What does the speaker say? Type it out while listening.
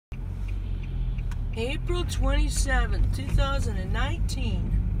April 27th,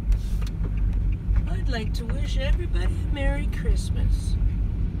 2019. I'd like to wish everybody a Merry Christmas.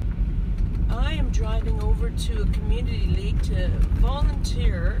 I am driving over to a community league to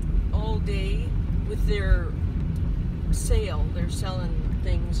volunteer all day with their sale. They're selling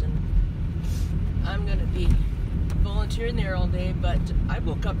things and I'm going to be volunteering there all day, but I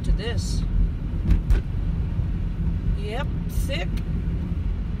woke up to this. Yep, thick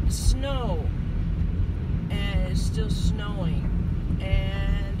snow. And it's still snowing.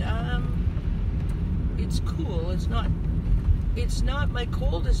 And it's cool. It's not my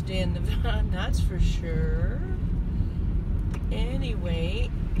coldest day in the van, that's for sure. Anyway,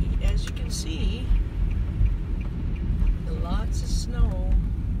 as you can see, lots of snow.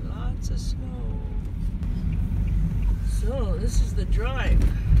 Lots of snow. So this is the drive.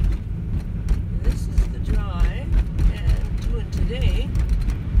 This is the drive, and doing today.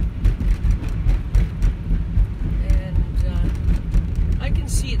 And I can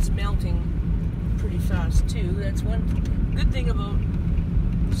see it's melting pretty fast too. That's one good thing about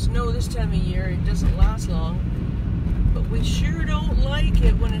snow this time of year. It doesn't last long, but we sure don't like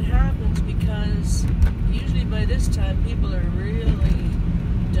it when it happens, because usually by this time people are really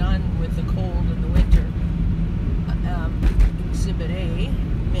done with the cold in the winter. Exhibit A,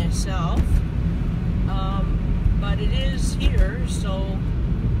 myself, but it is here, so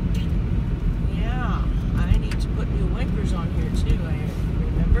yeah, I need to put new wipers on here too. I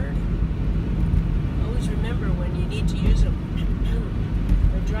remembered. Always remember when you need to use them.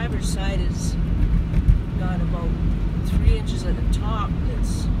 My driver's side has got about 3 inches at the top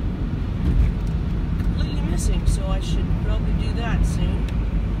that's completely missing, so I should probably do that soon.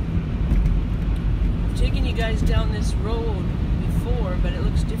 I've taken you guys down this road before, but it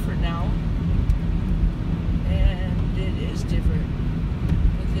looks different now. And it is different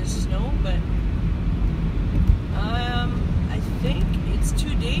with this snow, but I think it's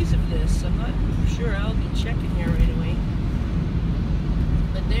 2 days of this. I'm not sure. I'll be checking here right away.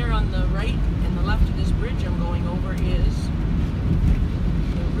 But there on the right and the left of this bridge I'm going over is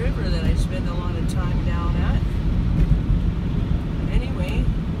the river that I spend a lot of time down at. Anyway,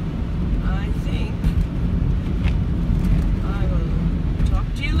 I think I will talk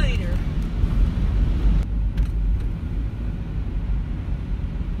to you later.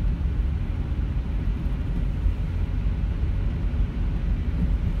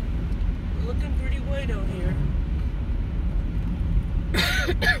 Looking pretty white out here.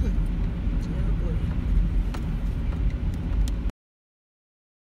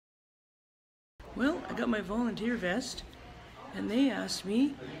 Well, I got my volunteer vest, and they asked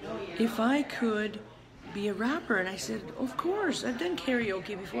me if I could be a rapper, and I said, of course, I've done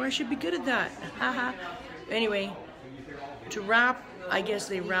karaoke before, I should be good at that. Haha. Anyway, to rap, I guess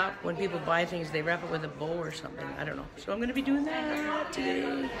they rap when people buy things, they wrap it with a bow or something, I don't know. So I'm going to be doing that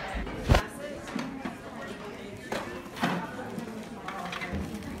today.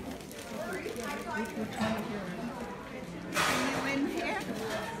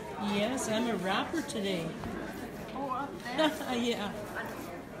 Yes, I'm a rapper today. Oh, up there? Yeah.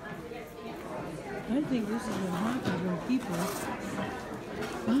 I think this is what happens when people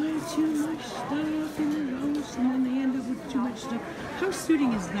buy too much stuff in their house and then they end up with too much stuff. How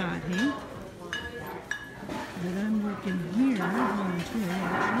suiting is that, hey? That I'm working here, volunteering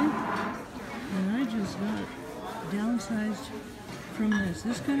actually, and I just got downsized from this.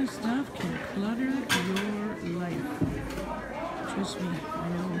 This kind of stuff can clutter your life. Trust me, I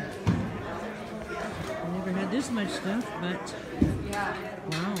know. I never had this much stuff, but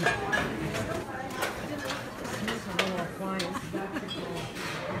wow. Here's a little appliance.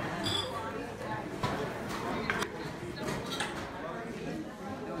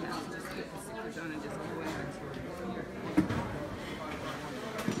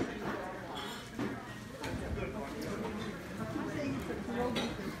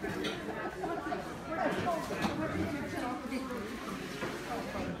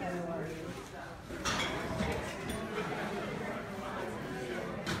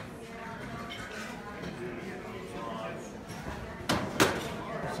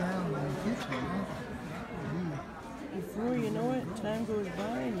 Before you know it, time goes by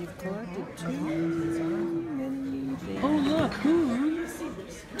and you've collected too many things. Oh look, who?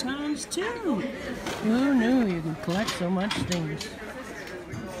 Times 2. Who knew you could collect so much things?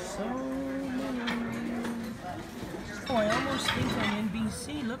 So many. Oh, I almost think I'm in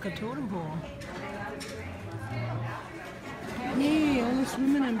BC. Look, a totem pole. Hey, all the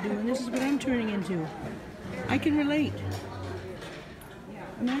swimming I'm doing, this is what I'm turning into. I can relate.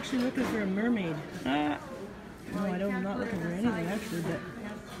 I'm actually looking for a mermaid. No, I'm not looking for anything actually, but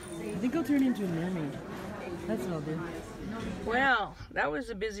I think think I'll turn into a mermaid. That's what I'll do. Well, that was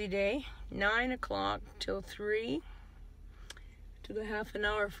a busy day. 9 o'clock till 3. Took a half an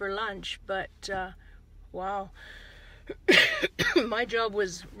hour for lunch, but wow. My job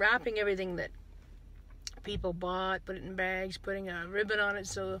was wrapping everything that people bought, put it in bags, putting a ribbon on it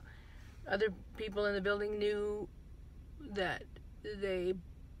so other people in the building knew that they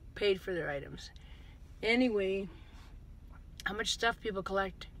paid for their items. Anyway, how much stuff people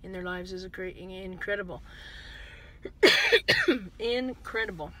collect in their lives is incredible.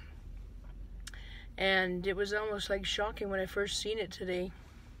 Incredible. And it was almost like shocking when I first seen it today.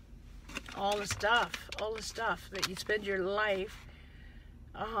 All the stuff that you spend your life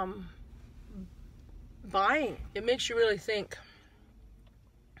buying. It makes you really think.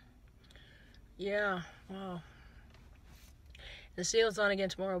 Yeah, wow. The sale's on again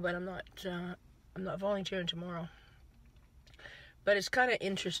tomorrow, but I'm not volunteering tomorrow. But it's kind of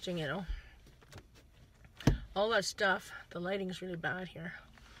interesting, you know. All that stuff. The lighting's really bad here.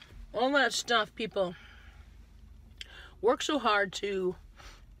 All that stuff, people work so hard to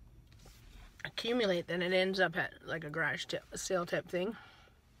accumulate, then it ends up at like a sale type thing.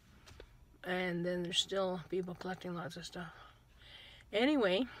 And then there's still people collecting lots of stuff.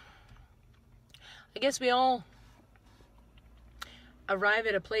 Anyway, I guess we all arrive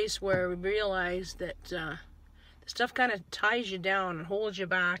at a place where we realize that the stuff kind of ties you down and holds you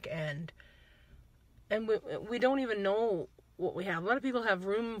back, and we don't even know what we have. A lot of people have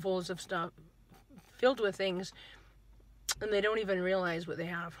roomfuls of stuff filled with things, and they don't even realize what they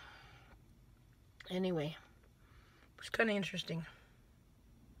have. Anyway, it's kind of interesting.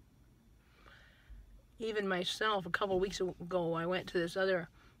 Even myself, a couple weeks ago, I went to this other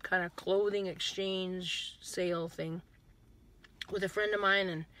kind of clothing exchange sale thing with a friend of mine,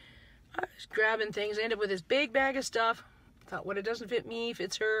 and I was grabbing things. I ended up with this big bag of stuff. Thought, what it doesn't fit me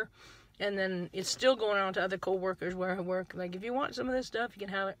fits her. And then it's still going on to other co-workers where I work. Like, if you want some of this stuff, you can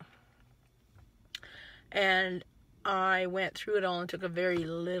have it. And I went through it all and took a very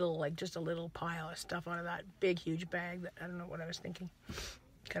little, like just a little pile of stuff out of that big, huge bag that I don't know what I was thinking.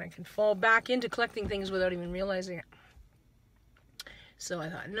 Kind of can fall back into collecting things without even realizing it. So I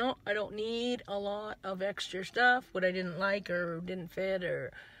thought, no, I don't need a lot of extra stuff, what I didn't like or didn't fit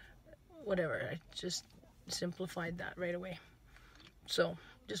or whatever. I just simplified that right away. So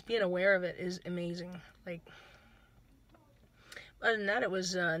just being aware of it is amazing. Like, other than that, it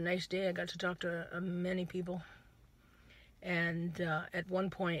was a nice day. I got to talk to many people. And at one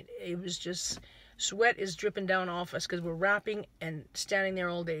point, it was just, sweat is dripping down off us because we're wrapping and standing there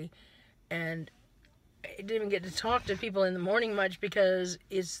all day. And I didn't even get to talk to people in the morning much because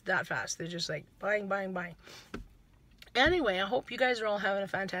it's that fast. They're just like buying, buying, buying. Anyway, I hope you guys are all having a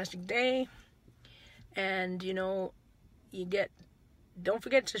fantastic day. And, you know, don't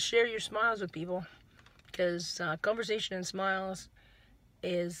forget to share your smiles with people, because conversation and smiles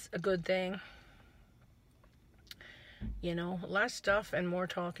is a good thing. You know, less stuff and more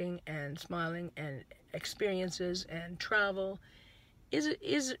talking and smiling and experiences and travel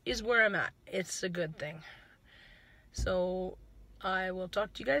is where I'm at. It's a good thing. So I will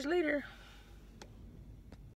talk to you guys later.